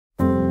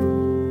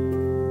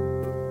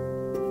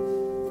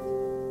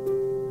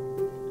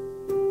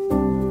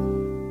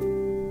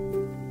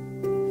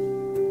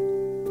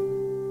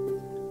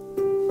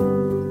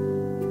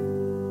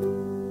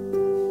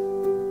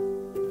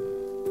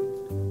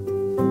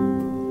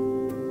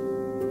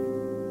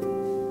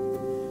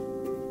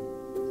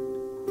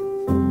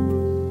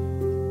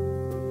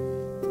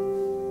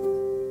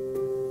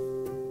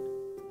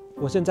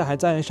现在还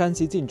在山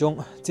西晋中，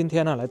今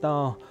天呢来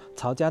到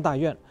曹家大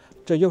院，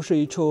这又是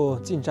一处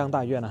晋商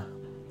大院啊。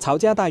曹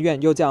家大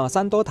院又叫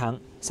三多堂，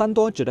三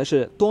多指的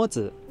是多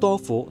子、多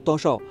福、多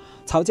寿。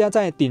曹家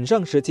在鼎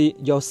盛时期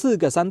有4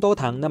个三多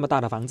堂那么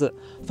大的房子，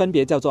分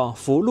别叫做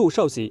福禄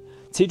寿喜，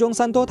其中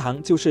三多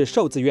堂就是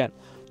寿字院。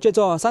这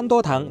座三多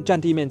堂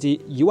占地面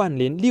积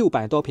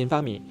10600多平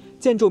方米，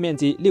建筑面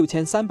积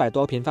6300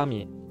多平方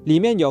米，里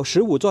面有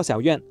15座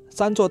小院、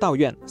3座道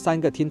院、3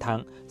个厅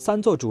堂、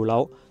3座主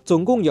楼，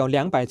总共有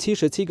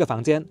277个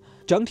房间，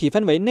整体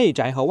分为内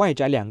宅和外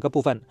宅2个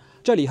部分。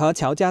这里和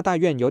乔家大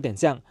院有点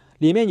像，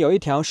里面有一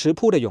条10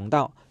铺的甬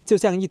道，就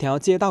像一条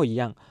街道一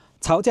样。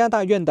曹家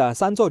大院的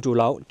3座主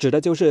楼指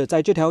的就是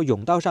在这条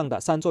甬道上的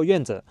3座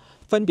院子，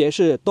分别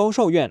是多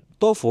寿院、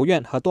多福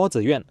院和多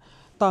子院。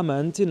大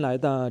门进来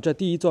的这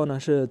第一座呢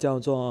是叫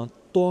做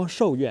多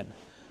寿院，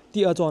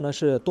第2座呢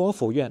是多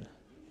福院，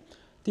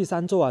第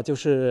3座就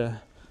是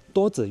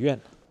多子院。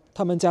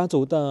他们家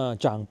族的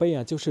长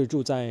辈就是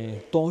住在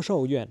多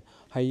寿院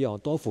还有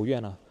多福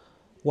院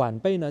晚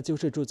辈呢就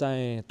是住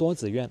在多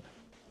子院。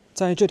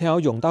在这条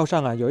甬道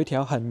上有一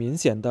条很明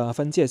显的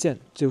分界线，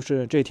就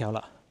是这条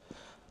了。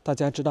大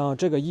家知道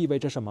这个意味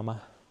着什么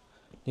吗？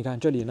你看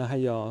这里呢还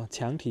有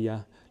墙体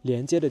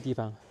连接的地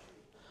方。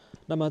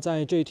那么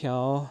在这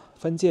条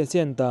分界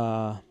线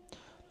的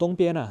东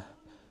边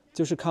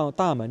就是靠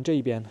大门这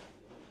一边，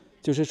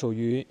就是属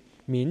于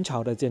明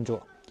朝的建筑，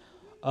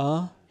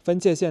而分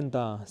界线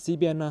的西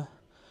边呢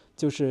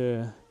就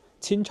是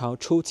清朝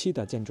初期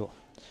的建筑。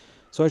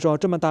所以说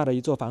这么大的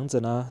一座房子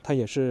呢，它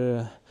也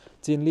是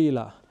经历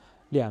了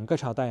2个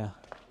朝代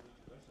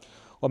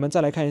我们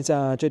再来看一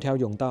下这条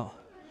甬道，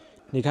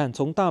你看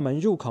从大门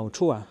入口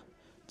处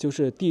就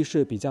是地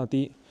势比较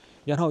低，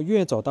然后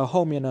越走到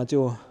后面呢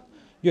就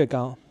越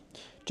高，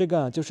这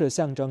个就是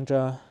象征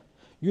着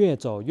越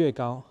走越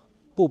高，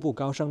步步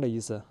高升的意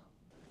思。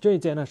这一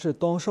间呢是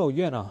多寿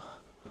院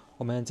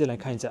我们进来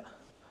看一下。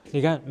你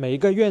看每一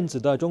个院子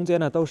的中间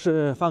呢都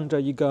是放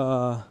着一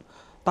个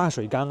大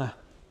水缸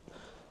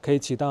可以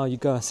起到一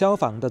个消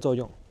防的作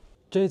用。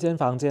这间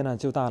房间呢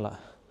就大了，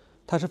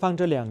它是放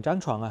着2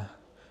张床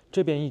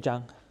这边1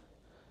张，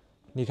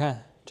你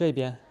看这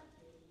边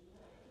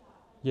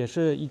也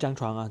是1张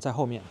床在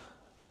后面，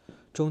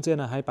中间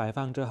呢还摆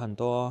放着很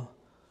多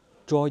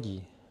桌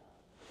椅。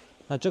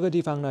那这个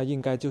地方呢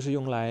应该就是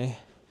用来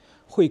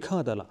会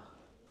客的了。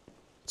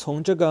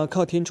从这个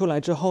客厅出来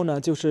之后呢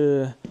就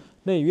是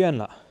内院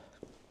了，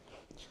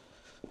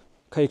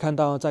可以看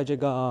到在这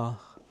个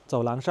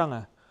走廊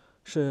上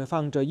是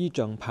放着一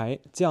整排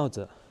轿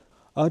子，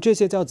而这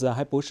些轿子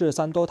还不是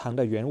三多堂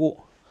的原物，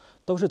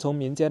都是从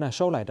民间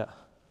收来的。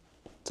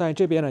在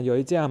这边呢有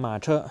一架马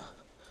车，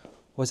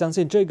我相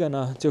信这个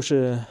呢就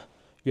是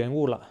原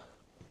物了，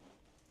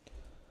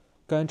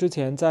跟之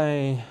前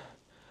在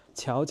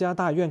乔家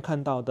大院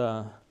看到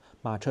的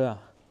马车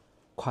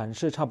款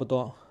式差不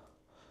多，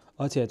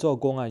而且做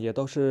工也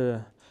都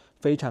是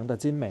非常的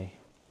精美。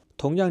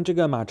同样这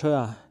个马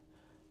车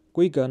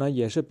规格呢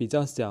也是比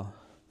较小，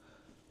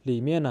里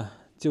面呢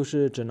就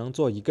是只能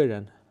坐1个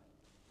人。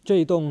这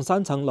一栋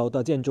3层楼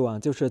的建筑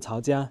就是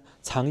曹家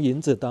藏银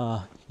子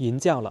的银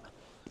窖了。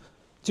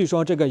据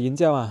说这个银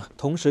窖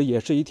同时也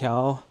是一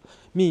条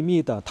秘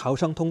密的逃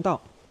生通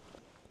道。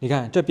你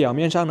看这表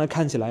面上呢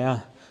看起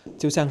来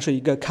就像是一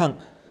个炕，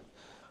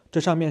这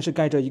上面是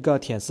盖着一个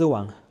铁丝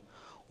网。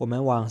我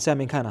们往下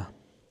面看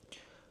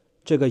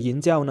这个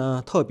银窖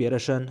呢特别的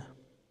深，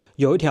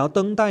有一条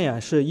灯带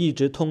是一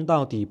直通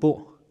到底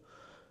部，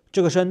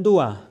这个深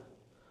度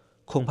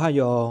恐怕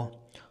有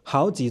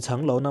好几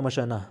层楼那么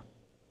深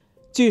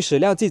据史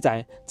料记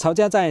载，曹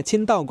家在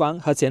清道光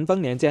和咸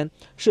丰年间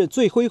是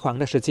最辉煌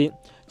的时期，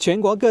全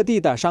国各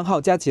地的商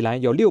号加起来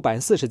有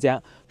640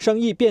家，生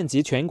意遍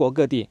及全国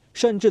各地，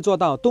甚至做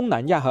到东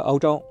南亚和欧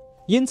洲。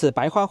因此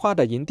白花花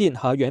的银锭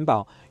和元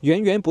宝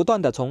源源不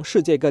断地从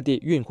世界各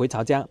地运回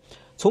曹家。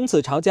从此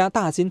曹家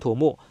大兴土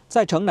木，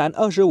在城南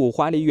25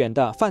华里远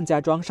的范家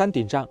庄山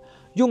顶上，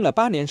用了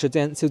8年时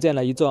间修建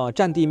了一座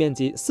占地面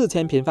积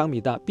4000平方米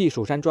的避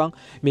暑山庄，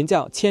名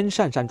叫千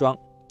善山庄。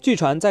据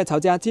传在曹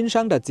家经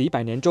商的几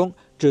百年中，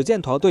只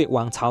见驼队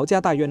往曹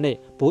家大院内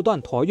不断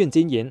驮运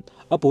金银，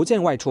而不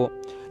见外出。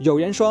有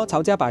人说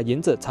曹家把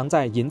银子藏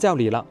在银窖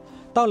里了。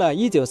到了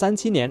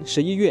1937年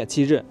11月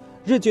7日，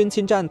日军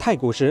侵占太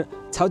谷时，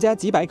曹家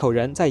几百口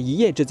人在一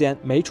夜之间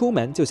没出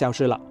门就消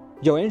失了。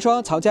有人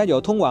说曹家有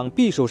通往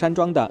避暑山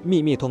庄的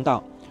秘密通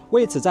道，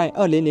为此在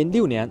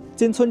2006年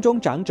经村中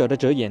长者的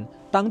指引，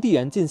当地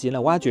人进行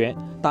了挖掘，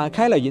打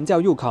开了银窖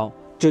入口。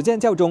只见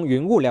窖中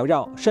云雾缭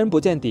绕，深不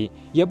见底，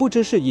也不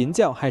知是银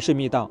窖还是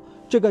密道，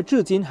这个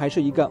至今还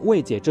是一个未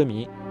解之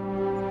谜。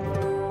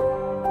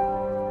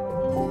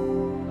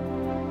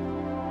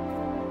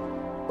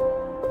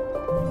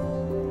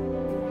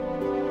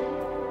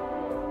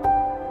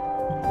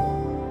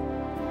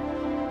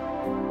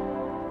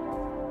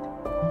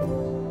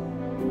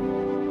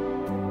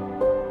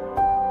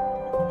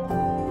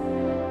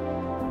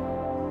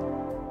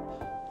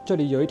这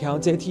里有一条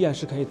阶梯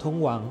是可以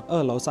通往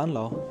2楼、3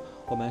楼，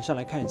我们上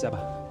来看一下吧。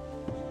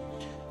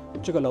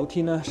这个楼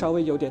梯呢稍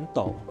微有点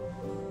陡。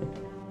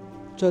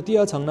这第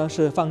2层呢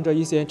是放着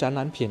一些展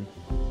览品，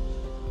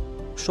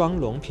双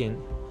龙瓶，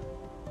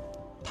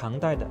唐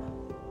代的。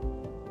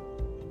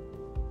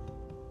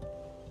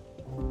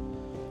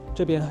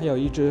这边还有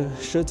一只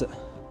狮子，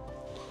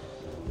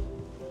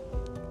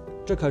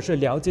这可是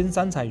辽金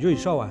3彩瑞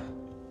兽啊！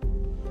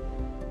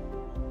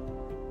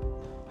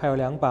还有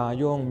2把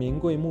用名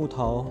贵木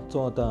头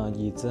做的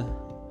椅子，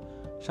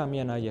上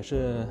面呢也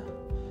是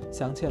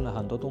镶嵌了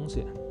很多东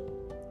西，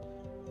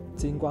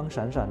金光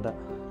闪闪的。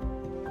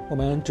我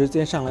们直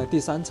接上来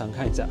第3层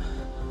看一下，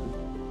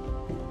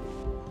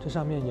这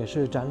上面也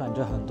是展览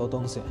着很多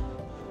东西，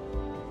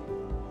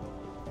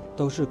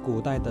都是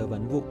古代的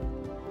文物。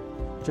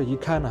这一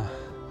看啊，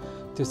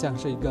就像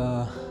是一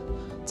个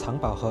藏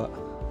宝盒。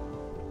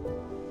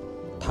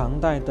唐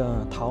代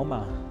的陶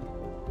马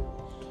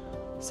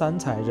，3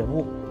彩人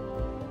物。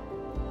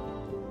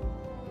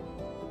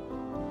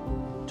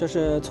这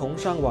是从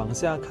上往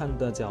下看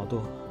的角度，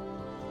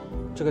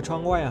这个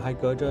窗外啊还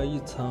隔着一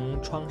层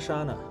窗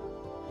纱呢。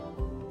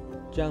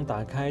这样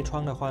打开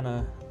窗的话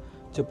呢，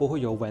就不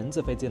会有蚊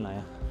子飞进来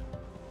啊。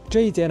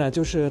这一间呢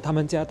就是他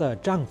们家的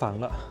账房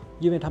了，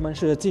因为他们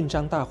是晋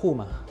商大户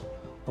嘛。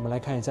我们来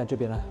看一下这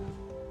边呢，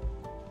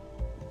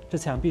这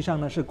墙壁上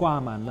呢是挂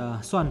满了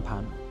算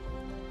盘，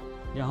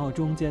然后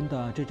中间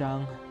的这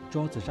张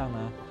桌子上呢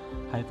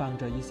还放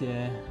着一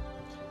些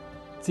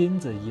金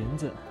子、银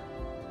子，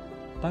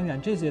当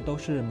然这些都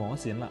是模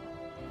型了，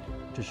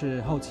只是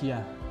后期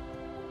啊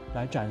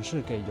来展示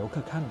给游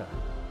客看的。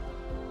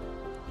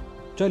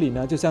这里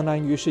呢就相当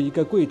于是一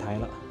个柜台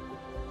了。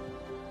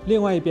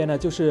另外一边呢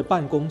就是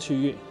办公区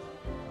域，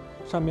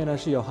上面呢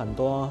是有很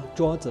多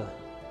桌子，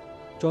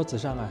桌子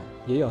上啊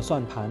也有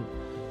算盘，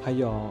还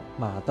有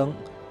马灯。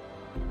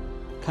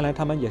看来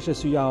他们也是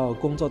需要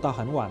工作到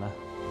很晚啊。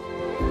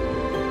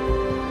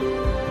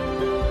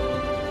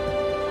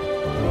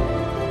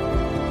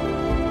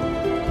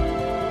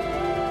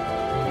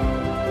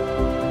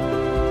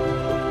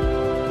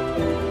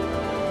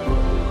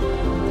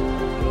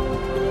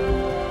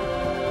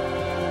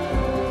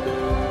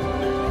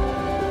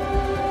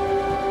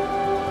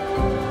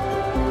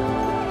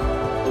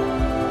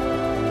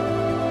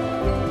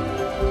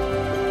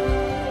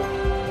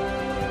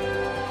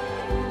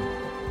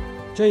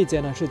这一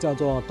间呢是叫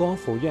做多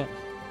福院，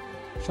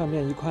上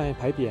面一块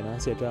牌匾呢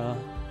写着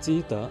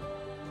积德。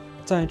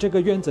在这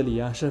个院子里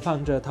啊是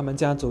放着他们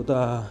家族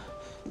的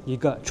一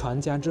个传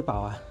家之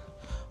宝啊，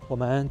我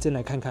们进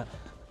来看看，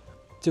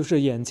就是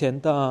眼前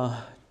的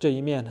这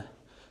一面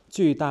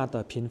巨大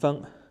的屏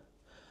风，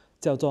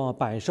叫做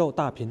百寿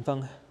大屏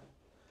风，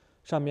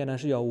上面呢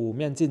是有5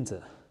面镜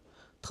子，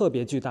特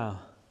别巨大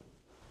啊。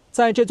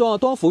在这座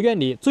多福院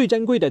里，最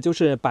珍贵的就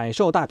是百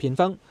寿大屏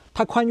风，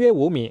它宽约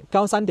5米，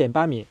高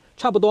3.8米，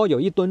差不多有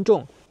1吨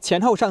重，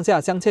前后上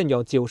下镶嵌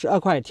有92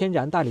块天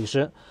然大理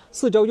石，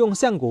四周用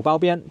象骨包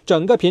边，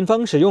整个屏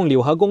风使用锭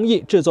合工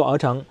艺制作而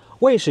成，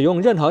未使用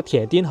任何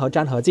铁钉和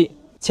粘合剂。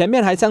前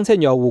面还镶嵌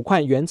有5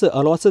块源自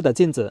俄罗斯的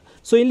镜子，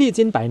虽历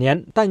经100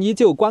年，但依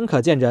旧光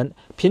可见人。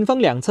屏风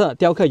2侧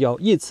雕刻有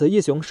一雌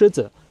一雄狮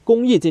子，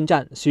工艺精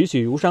湛，栩栩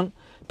如生。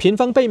屏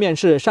风背面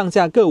是上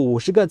下各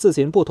50个字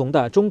形不同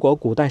的中国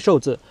古代寿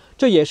字，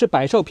这也是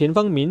百寿屏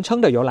风名称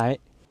的由来。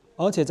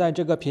而且在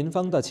这个屏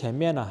风的前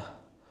面呢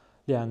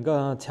，2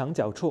个墙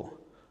角处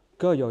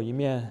各有一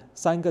面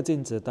3个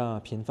镜子的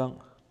屏风。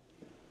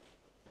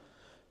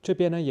这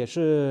边呢也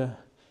是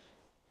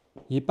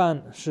一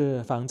半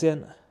是房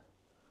间，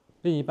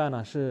另一半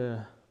呢是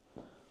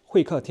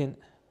会客厅。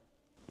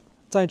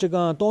在这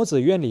个多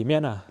子院里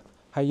面呢，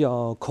还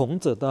有孔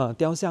子的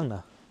雕像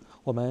呢，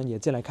我们也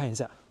进来看一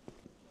下。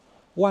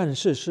万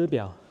世师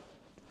表，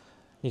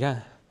你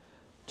看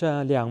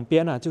这2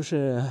边呢就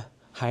是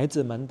孩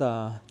子们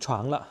的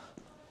床了，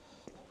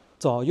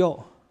左右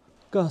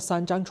各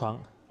3张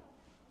床，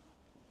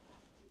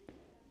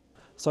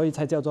所以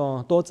才叫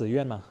做多子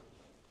院嘛。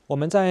我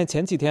们在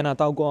前几天呢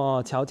到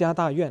过乔家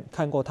大院，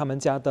看过他们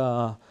家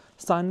的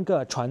3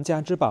个传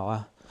家之宝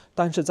啊。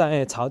但是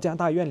在曹家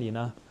大院里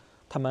呢，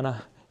他们呢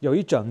有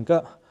一整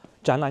个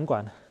展览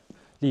馆，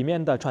里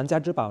面的传家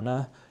之宝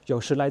呢有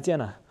10来件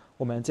呢。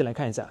我们进来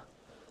看一下，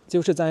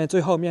就是在最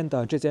后面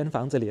的这间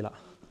房子里了。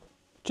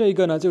这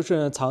个呢就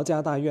是曹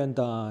家大院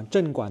的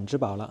镇馆之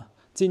宝了，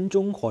金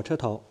钟火车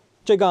头。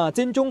这个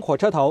金钟火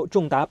车头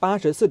重达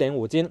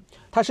84.5斤，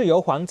它是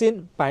由黄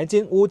金、白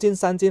金、钨金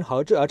3金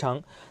合制而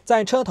成。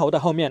在车头的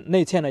后面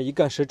内嵌了一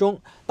个时钟，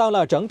到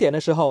了整点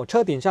的时候，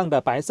车顶上的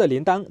白色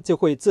铃铛就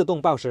会自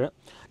动报时。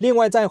另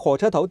外，在火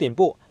车头顶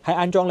部还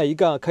安装了一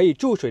个可以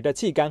注水的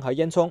气缸和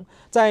烟囱。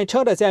在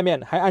车的下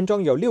面还安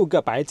装有6个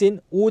白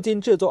金、钨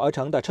金制作而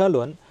成的车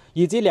轮，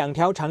以及2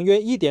条长约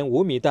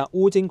1.5米的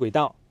钨金轨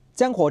道。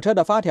将火车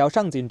的发条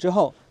上紧之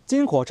后，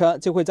金火车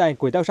就会在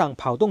轨道上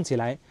跑动起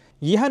来。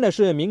遗憾的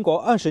是，民国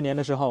20年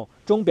的时候，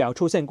钟表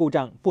出现故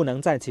障，不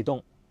能再启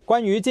动。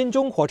关于金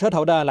钟火车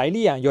头的来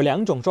历啊，有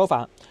2种说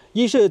法。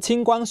一是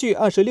清光绪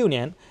26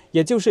年，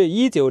也就是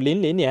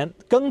1900年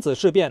庚子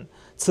事变，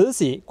慈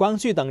禧、光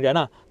绪等人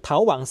逃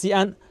往西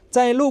安，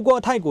在路过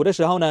太谷的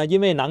时候呢，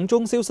因为囊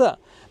中羞涩，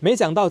没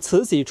想到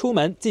慈禧出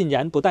门竟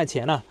然不带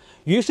钱啊，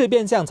于是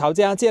便向曹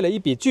家借了一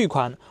笔巨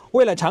款。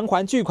为了偿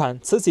还巨款，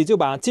慈禧就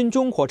把金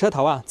钟火车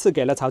头啊赐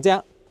给了曹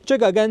家。这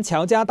个跟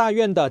乔家大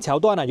院的桥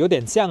段呢有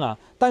点像啊，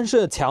但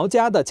是乔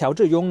家的乔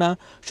致庸呢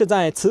是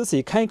在慈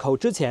禧开口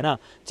之前呢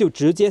就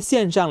直接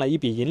献上了一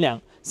笔银两。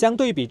相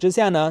对比之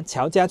下呢，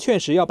乔家确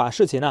实要把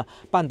事情呢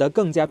办得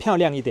更加漂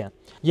亮一点，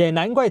也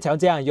难怪乔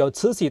家有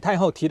慈禧太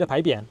后题的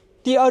牌匾。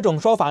第二种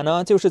说法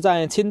呢，就是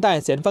在清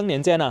代咸丰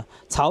年间呢，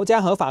曹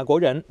家和法国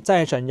人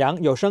在沈阳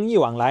有生意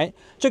往来，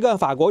这个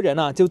法国人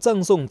呢就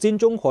赠送金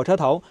钟火车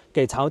头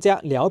给曹家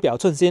聊表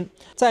寸心。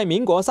在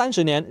民国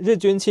30年，日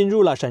军侵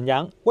入了沈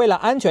阳，为了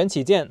安全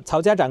起见，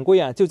曹家掌柜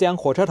啊就将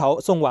火车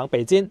头送往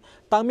北京，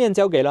当面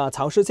交给了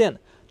曹知县。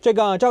这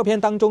个照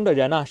片当中的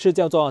人呢是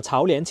叫做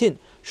曹连庆，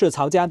是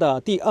曹家的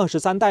第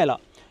23代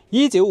了。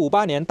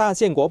1958年大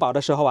献国宝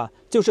的时候啊，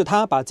就是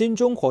他把金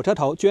钟火车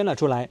头捐了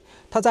出来。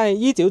他在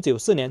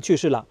1994年去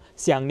世了，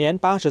享年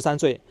83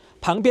岁。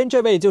旁边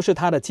这位就是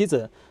他的妻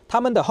子，他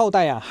们的后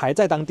代啊还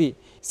在当地，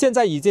现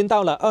在已经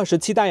到了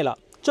27代了。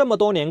这么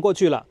多年过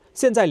去了，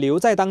现在留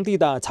在当地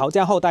的曹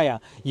家后代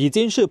啊，已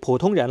经是普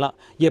通人了，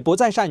也不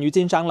再善于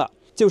经商了，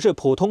就是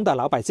普通的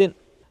老百姓。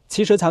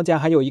其实曹家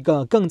还有一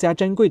个更加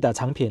珍贵的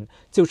藏品，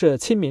就是《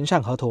清明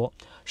上河图》，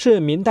是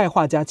明代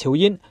画家裘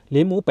英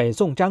临摹北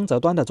宋张择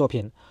端的作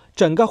品。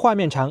整个画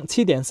面长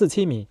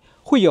7.47米，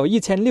绘有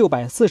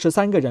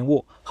1643个人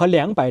物和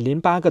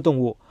208个动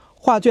物。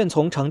画卷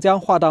从城郊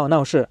画到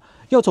闹市，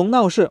又从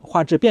闹市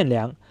画至汴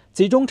梁，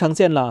集中呈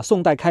现了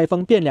宋代开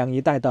封汴梁一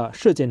带的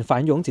市井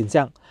繁荣景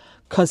象。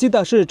可惜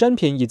的是，真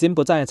品已经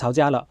不在曹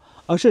家了，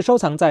而是收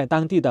藏在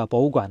当地的博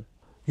物馆。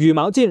羽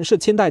毛镜是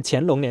清代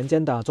乾隆年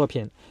间的作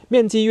品，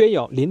面积约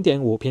有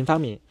0.5平方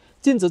米，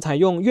镜子采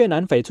用越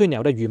南翡翠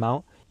鸟的羽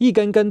毛，一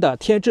根根的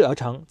贴制而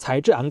成，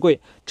材质昂贵，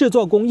制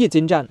作工艺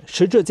精湛，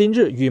时至今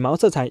日羽毛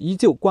色彩依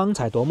旧光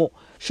彩夺目，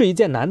是一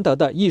件难得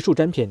的艺术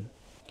珍品。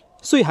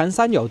岁寒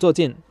三友座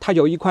镜，它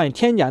由一块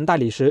天然大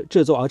理石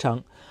制作而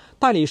成，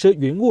大理石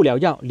云雾缭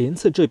绕，鳞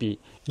次栉比，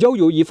犹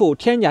如一幅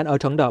天然而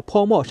成的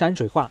泼墨山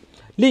水画。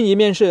另一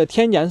面是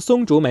天然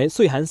松竹梅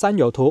岁寒三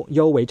友图，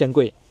尤为珍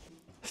贵。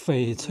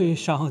翡翠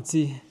烧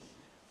鸡，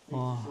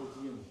哇，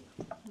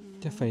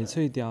这翡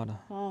翠雕的，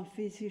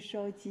翡翠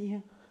烧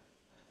鸡，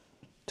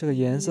这个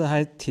颜色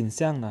还挺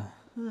像的，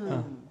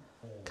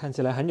看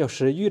起来很有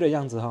食欲的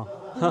样子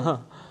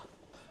哈。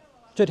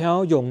这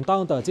条甬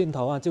道的尽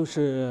头啊，就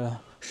是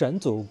神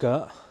祖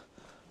阁，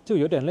就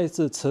有点类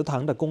似祠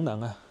堂的功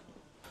能啊。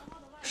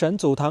神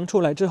祖堂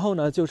出来之后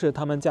呢，就是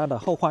他们家的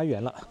后花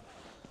园了。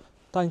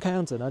但看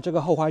样子呢，这个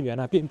后花园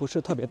呢，并不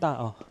是特别大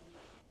啊。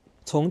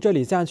从这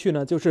里下去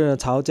呢，就是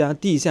曹家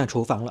地下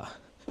厨房了。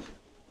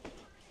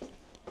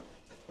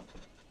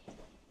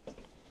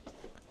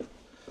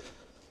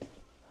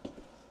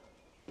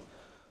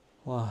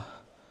哇，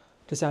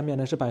这下面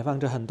呢是摆放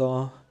着很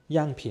多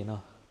样品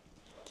呢。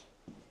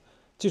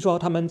据说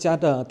他们家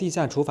的地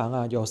下厨房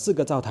啊有4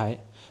个灶台，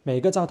每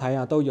个灶台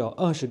啊都有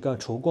20个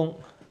厨工。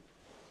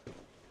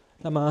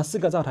那么4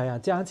个灶台啊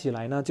加起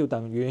来呢就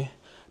等于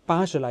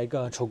80来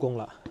个厨工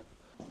了。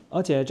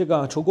而且这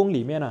个厨工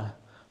里面呢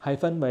还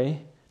分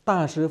为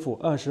大师傅、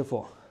二师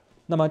傅。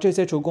那么这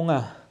些厨工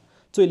啊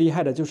最厉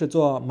害的就是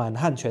做满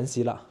汉全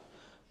席了。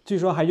据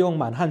说还用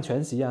满汉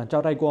全席啊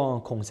招待过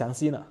孔祥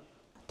熙呢。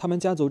他们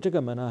家族这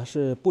个门呢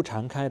是不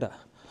常开的。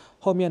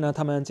后面呢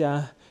他们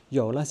家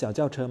有了小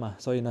轿车嘛，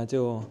所以呢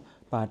就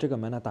把这个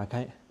门呢打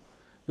开，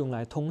用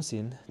来通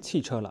行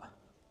汽车了。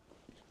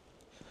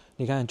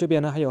你看这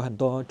边呢还有很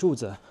多柱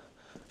子，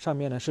上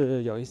面呢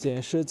是有一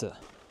些狮子。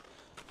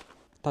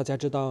大家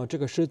知道这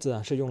个狮子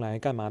啊是用来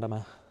干嘛的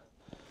吗？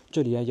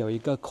这里有一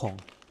个孔，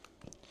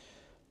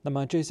那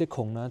么这些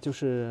孔呢就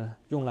是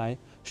用来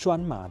拴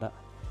马的。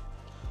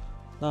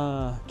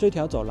那这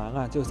条走廊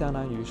啊就相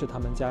当于是他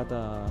们家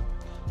的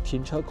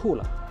停车库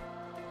了。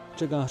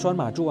这个拴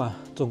马柱啊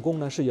总共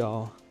呢是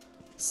有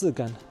4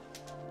根，